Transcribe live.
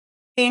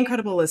Hey,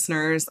 incredible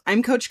listeners.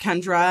 I'm Coach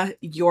Kendra,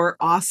 your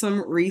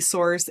awesome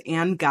resource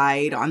and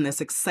guide on this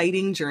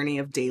exciting journey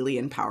of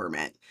daily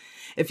empowerment.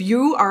 If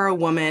you are a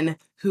woman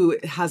who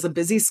has a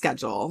busy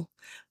schedule,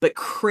 but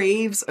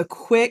craves a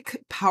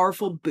quick,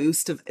 powerful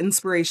boost of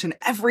inspiration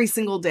every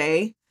single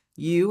day,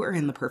 you are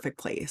in the perfect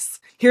place.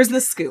 Here's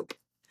the scoop.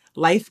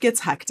 Life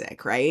gets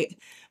hectic, right?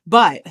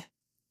 But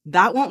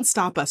that won't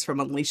stop us from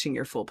unleashing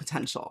your full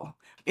potential.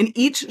 In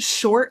each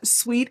short,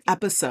 sweet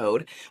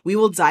episode, we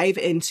will dive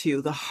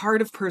into the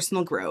heart of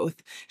personal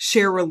growth,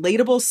 share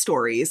relatable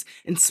stories,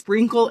 and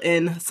sprinkle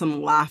in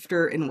some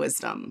laughter and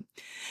wisdom.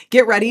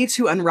 Get ready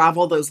to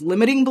unravel those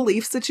limiting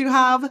beliefs that you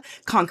have,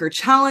 conquer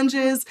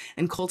challenges,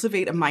 and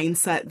cultivate a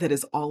mindset that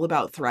is all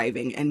about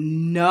thriving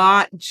and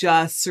not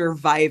just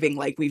surviving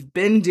like we've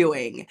been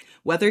doing.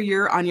 Whether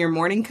you're on your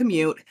morning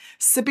commute,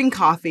 sipping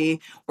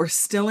coffee, or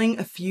stilling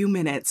a few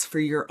minutes for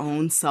your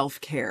own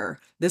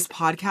self-care, this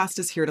podcast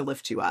is here to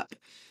lift you up.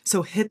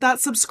 So hit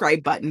that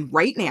subscribe button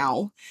right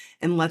now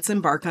and let's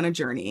embark on a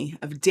journey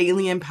of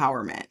daily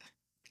empowerment.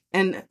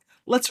 And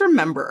let's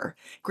remember,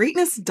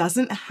 greatness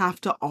doesn't have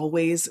to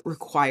always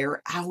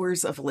require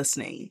hours of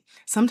listening.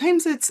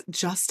 Sometimes it's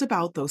just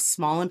about those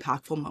small,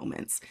 impactful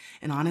moments.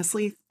 And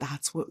honestly,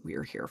 that's what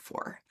we're here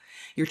for.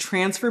 Your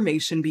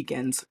transformation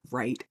begins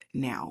right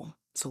now.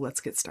 So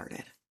let's get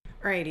started.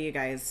 Alrighty, you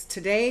guys.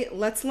 Today,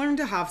 let's learn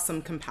to have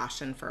some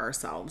compassion for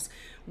ourselves.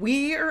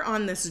 We are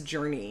on this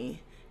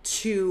journey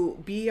to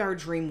be our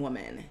dream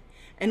woman.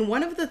 And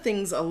one of the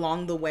things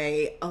along the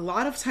way, a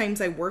lot of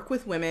times I work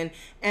with women,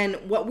 and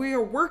what we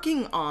are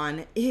working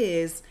on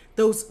is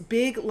those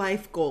big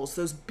life goals,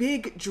 those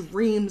big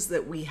dreams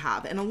that we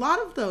have. And a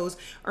lot of those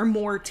are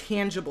more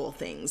tangible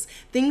things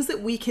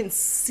that we can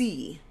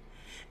see.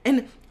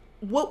 And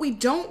what we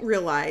don't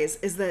realize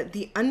is that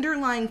the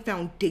underlying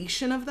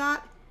foundation of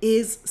that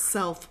is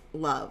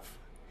self-love.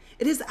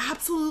 It is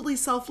absolutely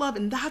self-love,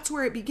 and that's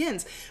where it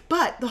begins.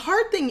 But the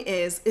hard thing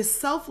is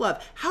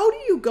self-love. How do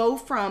you go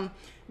from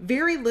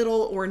very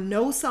little or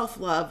no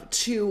self-love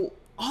to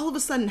all of a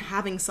sudden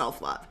having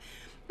self-love?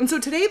 And so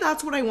today,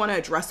 that's what I want to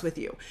address with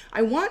you.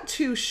 I want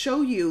to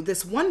show you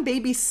this one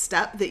baby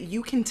step that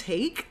you can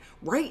take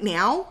right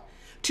now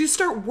to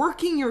start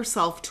working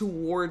yourself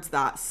towards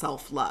that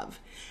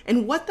self-love.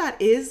 And what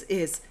that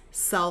is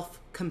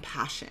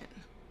self-compassion.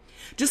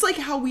 Just like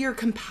how we are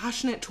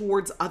compassionate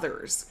towards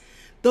others,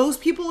 those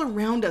people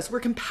around us, we're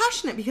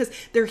compassionate because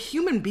they're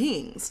human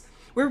beings.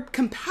 We're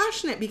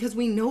compassionate because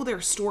we know their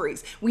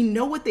stories. We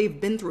know what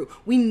they've been through.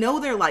 We know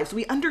their lives.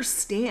 We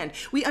understand.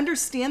 We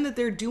understand that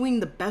they're doing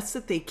the best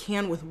that they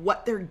can with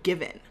what they're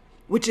given,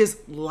 which is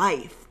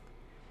life.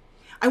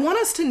 I want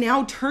us to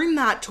now turn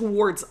that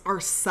towards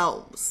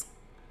ourselves.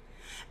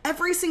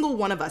 Every single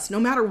one of us, no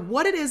matter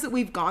what it is that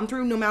we've gone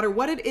through, no matter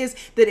what it is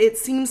that it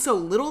seems so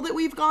little that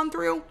we've gone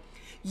through,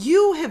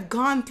 you have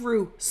gone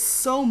through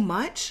so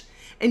much,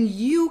 and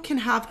you can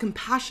have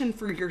compassion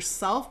for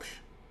yourself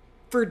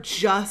for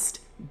just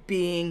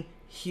being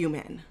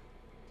human.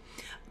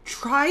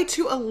 Try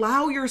to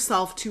allow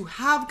yourself to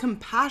have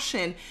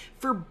compassion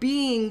for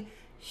being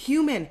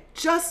human,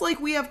 just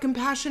like we have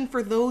compassion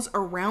for those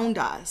around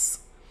us.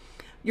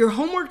 Your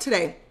homework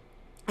today,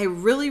 I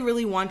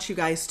really want you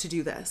guys to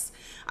do this.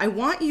 I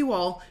want you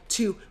all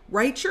to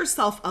write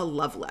yourself a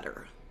love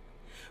letter.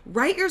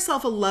 Write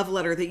yourself a love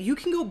letter that you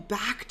can go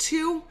back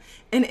to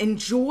and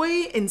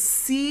enjoy and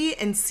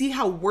see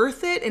how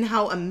worth it and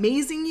how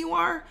amazing you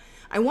are.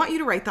 I want you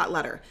to write that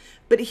letter.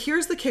 But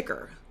here's the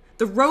kicker.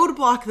 The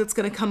roadblock that's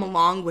going to come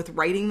along with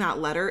writing that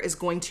letter is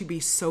going to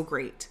be so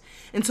great.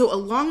 And so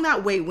along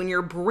that way, when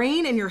your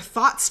brain and your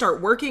thoughts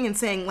start working and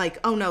saying like,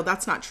 oh no,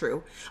 that's not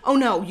true. Oh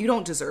no, you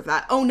don't deserve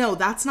that. Oh no,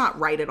 that's not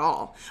right at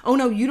all. Oh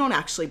no, you don't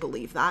actually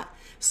believe that.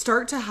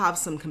 Start to have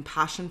some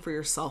compassion for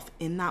yourself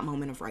in that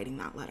moment of writing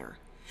that letter.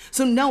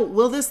 So no,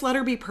 will this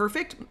letter be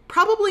perfect?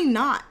 Probably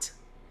not.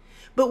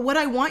 But what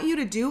I want you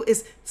to do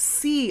is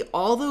see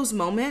all those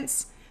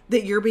moments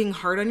that you're being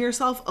hard on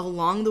yourself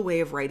along the way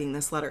of writing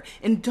this letter.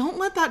 And don't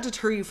let that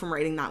deter you from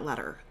writing that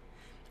letter.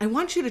 I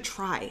want you to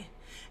try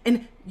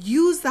and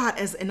use that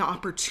as an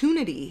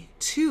opportunity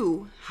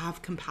to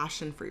have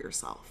compassion for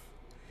yourself.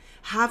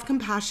 Have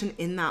compassion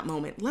in that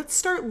moment. Let's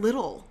start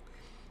little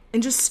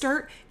and just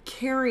start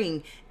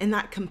caring and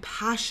that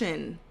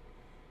compassion.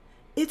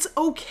 It's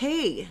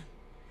okay.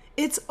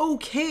 It's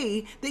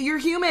okay that you're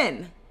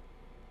human.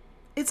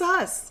 It's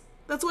us.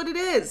 That's what it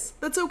is.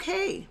 That's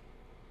okay.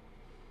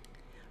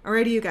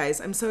 Alrighty, you guys,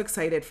 I'm so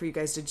excited for you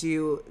guys to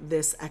do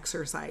this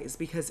exercise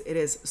because it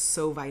is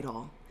so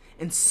vital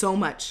and so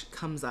much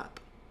comes up.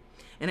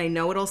 And I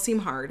know it'll seem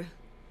hard,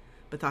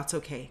 but that's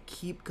okay.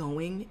 Keep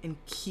going and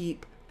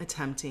keep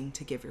attempting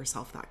to give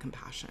yourself that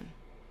compassion.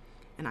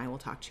 And I will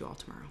talk to you all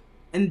tomorrow.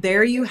 And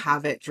there you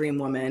have it, Dream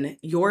Woman,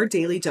 your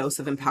daily dose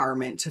of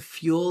empowerment to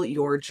fuel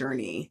your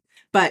journey.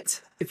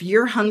 But if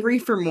you're hungry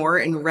for more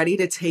and ready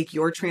to take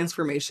your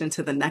transformation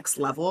to the next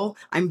level,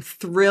 I'm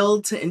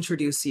thrilled to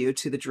introduce you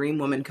to the Dream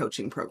Woman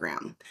Coaching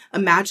Program.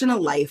 Imagine a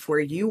life where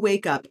you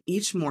wake up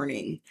each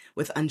morning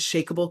with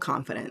unshakable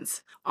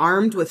confidence,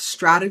 armed with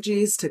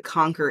strategies to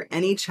conquer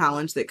any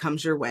challenge that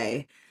comes your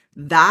way.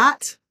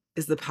 That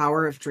is the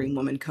power of Dream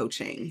Woman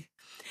Coaching.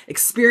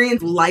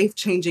 Experience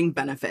life-changing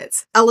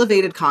benefits,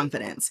 elevated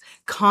confidence,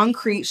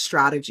 concrete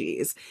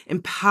strategies,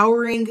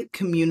 empowering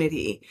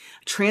community,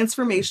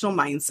 transformational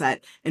mindset,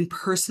 and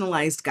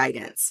personalized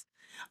guidance.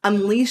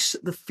 Unleash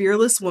the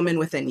fearless woman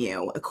within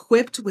you,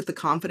 equipped with the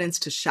confidence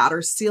to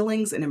shatter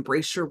ceilings and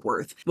embrace your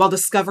worth, while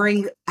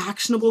discovering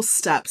actionable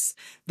steps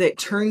that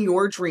turn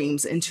your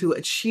dreams into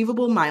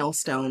achievable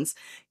milestones,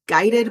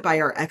 guided by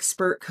our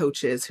expert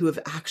coaches who have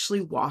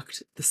actually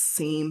walked the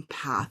same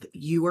path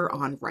you are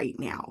on right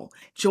now.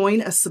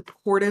 Join a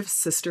supportive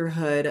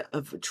sisterhood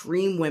of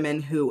dream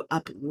women who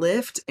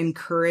uplift,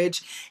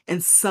 encourage,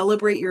 and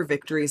celebrate your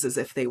victories as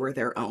if they were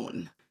their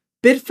own.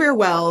 Bid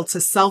farewell to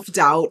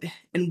self-doubt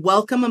and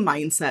welcome a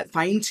mindset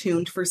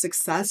fine-tuned for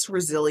success,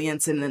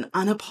 resilience, and an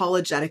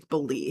unapologetic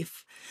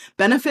belief.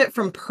 Benefit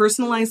from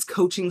personalized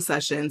coaching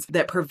sessions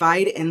that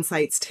provide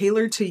insights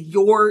tailored to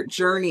your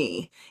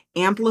journey,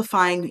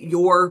 amplifying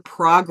your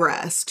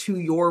progress to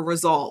your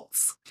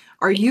results.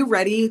 Are you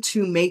ready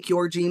to make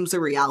your dreams a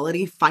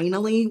reality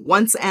finally,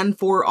 once and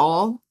for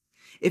all?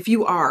 If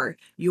you are,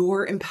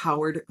 your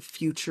empowered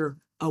future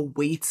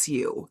awaits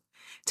you.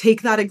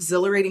 Take that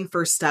exhilarating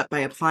first step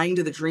by applying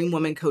to the Dream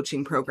Woman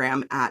Coaching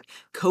Program at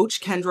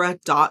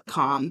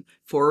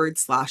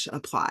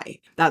coachkendra.com/apply.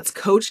 That's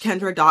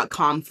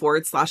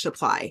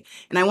coachkendra.com/apply.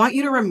 And I want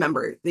you to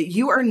remember that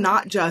you are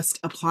not just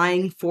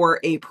applying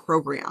for a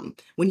program.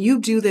 When you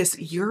do this,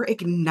 you're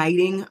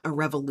igniting a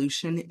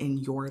revolution in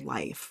your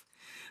life.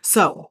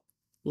 So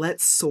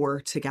let's soar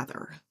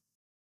together.